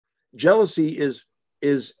jealousy is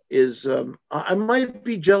I might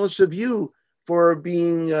be jealous of you for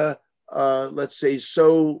being let's say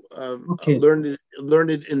so learned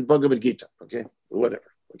in Bhagavad-Gita, okay,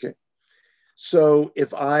 whatever, okay. So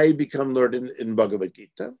if I become learned in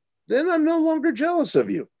Bhagavad-Gita, then I'm no longer jealous of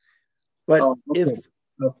you. But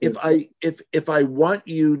if I want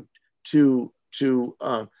you to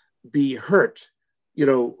be hurt,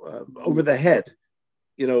 over the head,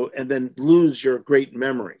 and then lose your great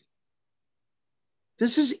memory,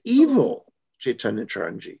 this is evil, Chaitanya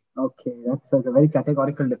Charanji. Okay, that's a very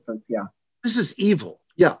categorical difference. Yeah, this is evil.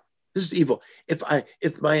 Yeah, this is evil.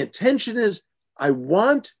 If my intention is I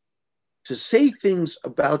want to say things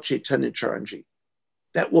about Chaitanya Charanji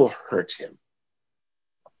that will hurt him,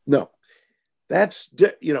 no, that's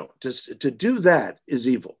to do that is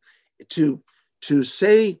evil. To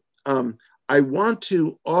say I want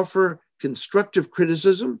to offer constructive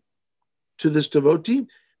criticism to this devotee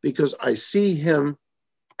because I see him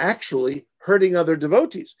actually hurting other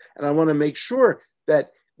devotees, and I want to make sure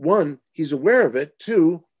that, one, he's aware of it,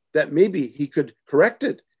 two, that maybe he could correct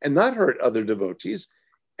it and not hurt other devotees,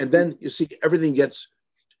 and then you see everything's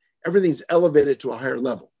elevated to a higher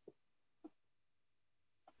level.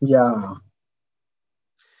 Yeah.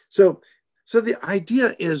 So the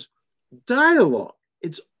idea is dialogue.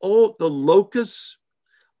 It's all the locus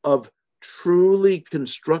of truly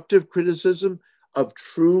constructive criticism, of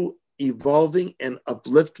true evolving and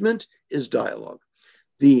upliftment is dialogue.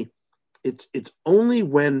 It's only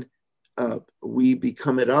when we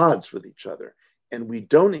become at odds with each other and we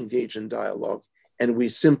don't engage in dialogue and we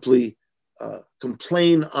simply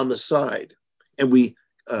complain on the side and we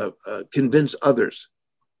convince others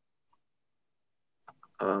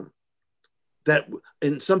that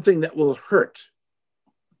in something that will hurt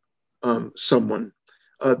someone,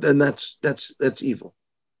 then that's evil.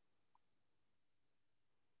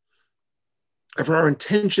 If our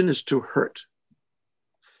intention is to hurt.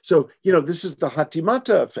 So, this is the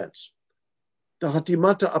Hatimata offense. The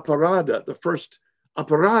Hatimata aparada, the first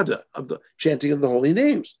aparada of the chanting of the holy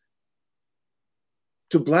names.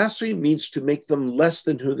 To blaspheme means to make them less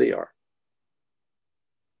than who they are.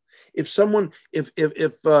 If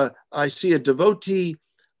I see a devotee,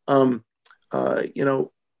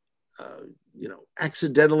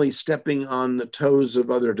 accidentally stepping on the toes of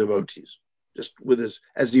other devotees, just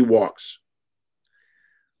as he walks.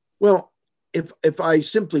 Well, if I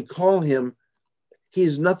simply call him,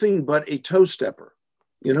 he's nothing but a toe stepper,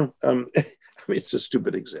 I mean, it's a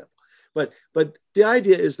stupid example, but the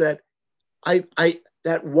idea is that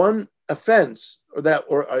that one offense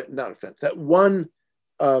that one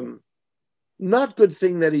not good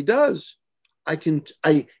thing that he does, I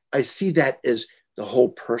see that as the whole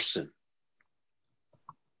person.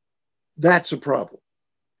 That's a problem.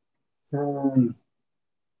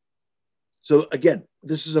 So again,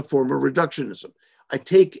 this is a form of reductionism. I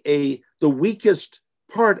take the weakest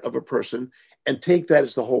part of a person and take that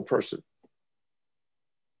as the whole person.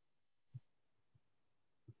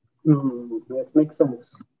 That makes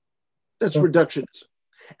sense. That's reductionism.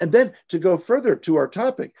 And then to go further to our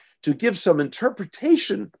topic, to give some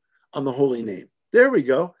interpretation on the holy name. There we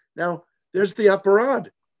go. Now, there's the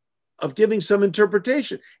aparad of giving some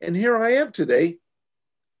interpretation. And here I am today.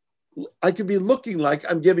 I could be looking like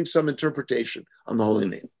I'm giving some interpretation on the holy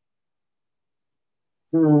name.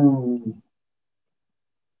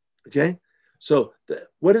 Okay? So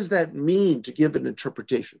what does that mean to give an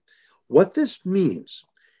interpretation? What this means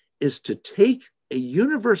is to take a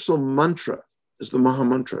universal mantra, as the Maha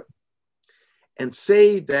Mantra, and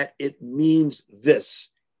say that it means this,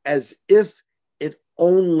 as if it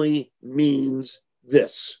only means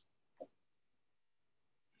this.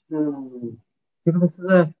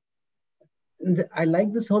 I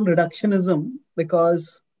like this whole reductionism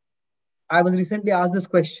because I was recently asked this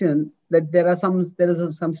question that there is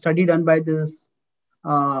some study done by this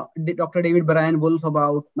Dr. David Brian Wolf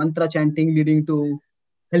about mantra chanting leading to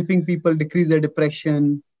helping people decrease their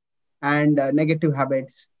depression and negative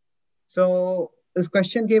habits. So this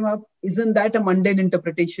question came up, isn't that a mundane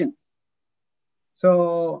interpretation?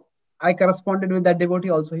 So I corresponded with that devotee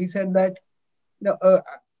also. He said that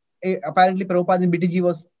apparently Prabhupada in BTG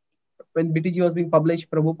when BTG was being published,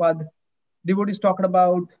 Prabhupada, devotees talked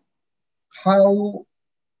about how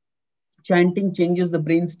chanting changes the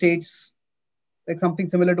brain states, like something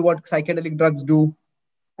similar to what psychedelic drugs do.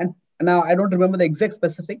 And now I don't remember the exact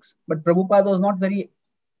specifics, but Prabhupada was not very,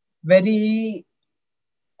 very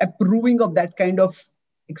approving of that kind of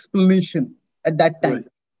explanation at that time.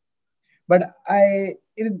 Right. But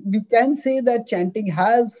we can say that chanting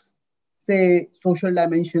has, say, social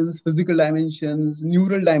dimensions, physical dimensions,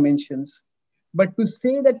 neural dimensions. But to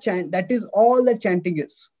say that that is all that chanting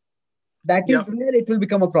is, that is where it will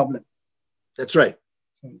become a problem. That's right.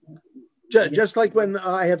 So, just like when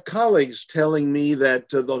I have colleagues telling me that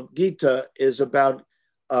the Gita is about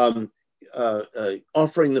offering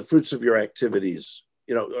the fruits of your activities,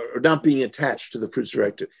 or not being attached to the fruits of your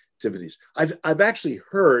activities. I've actually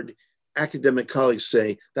heard academic colleagues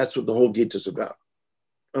say that's what the whole Gita is about.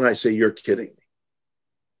 And I say, you're kidding me.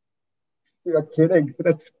 You're kidding.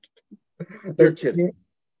 You're kidding.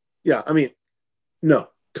 Yeah, I mean, no,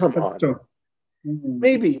 come on. Mm-hmm.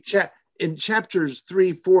 Maybe in chapters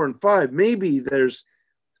 3, 4, and 5, maybe there's,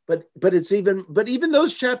 but even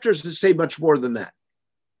those chapters say much more than that.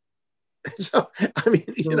 So, I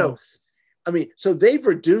mean, so they've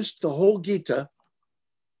reduced the whole Gita.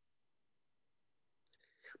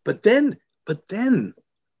 But then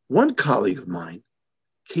one colleague of mine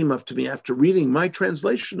came up to me after reading my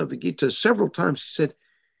translation of the Gita several times.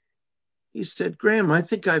 He said, Graham, I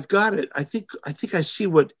think I've got it. I think I see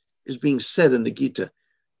what is being said in the Gita,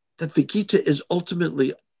 that the Gita is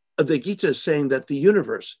saying that the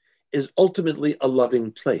universe is ultimately a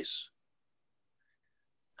loving place.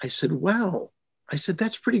 I said, wow. I said,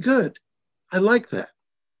 that's pretty good. I like that.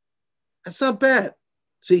 That's not bad.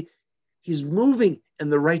 See, he's moving in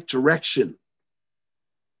the right direction.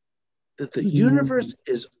 That the universe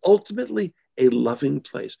is ultimately a loving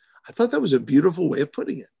place. I thought that was a beautiful way of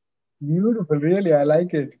putting it. Beautiful, really. I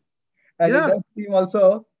like it. And it does seem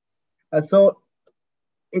also, so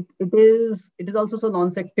it is also so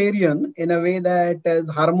non-sectarian in a way that is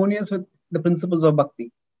harmonious with the principles of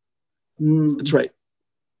bhakti. That's right.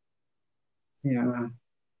 Yeah.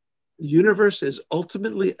 The universe is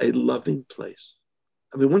ultimately a loving place.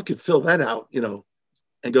 I mean, one could fill that out,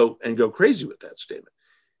 and go crazy with that statement.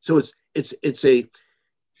 So it's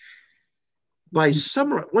by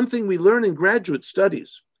summary. One thing we learn in graduate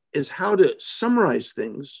studies is how to summarize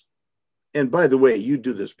things. And by the way, you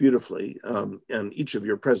do this beautifully in each of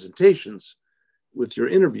your presentations with your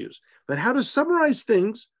interviews, but how to summarize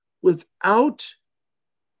things without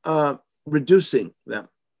reducing them.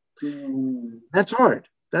 That's hard.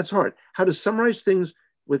 How to summarize things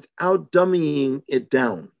without dummying it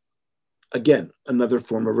down. Again, another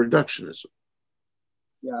form of reductionism.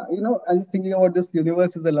 Yeah, I'm thinking about this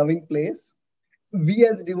universe as a loving place. We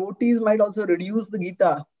as devotees might also reduce the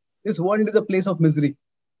Gita. This world is a place of misery.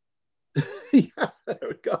 Yeah, there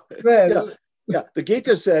we go. Well, yeah. The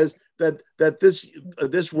Gita says that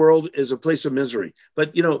this world is a place of misery,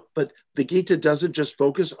 but the Gita doesn't just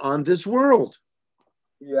focus on this world.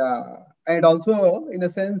 Yeah, and also, in a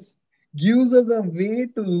sense, gives us a way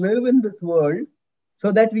to live in this world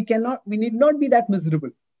so that we need not be that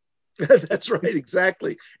miserable. That's right,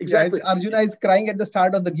 exactly. Yeah, Arjuna is crying at the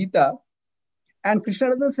start of the Gita, and Krishna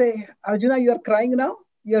doesn't say, Arjuna, you are crying now?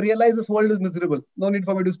 You realize this world is miserable. No need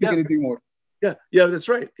for me to speak anything more. Yeah, that's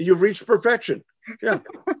right. You've reached perfection. Yeah.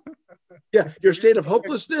 Yeah, your state of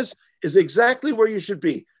hopelessness is exactly where you should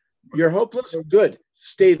be. You're hopeless? Good.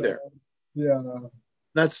 Stay there. Yeah.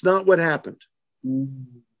 That's not what happened.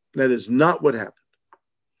 That is not what happened.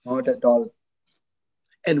 Not at all.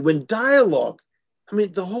 And when dialogue,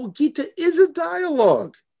 the whole Gita is a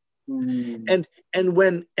dialogue. And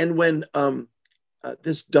when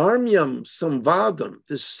this dharmyam samvadam,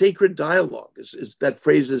 this sacred dialogue, is that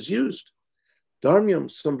phrase is used. Dharmyam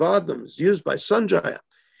samvadam is used by Sanjaya.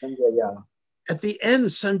 At the end,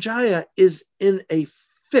 Sanjaya is in a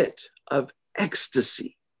fit of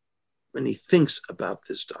ecstasy when he thinks about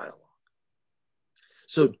this dialogue.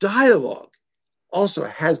 So dialogue also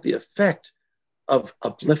has the effect of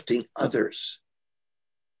uplifting others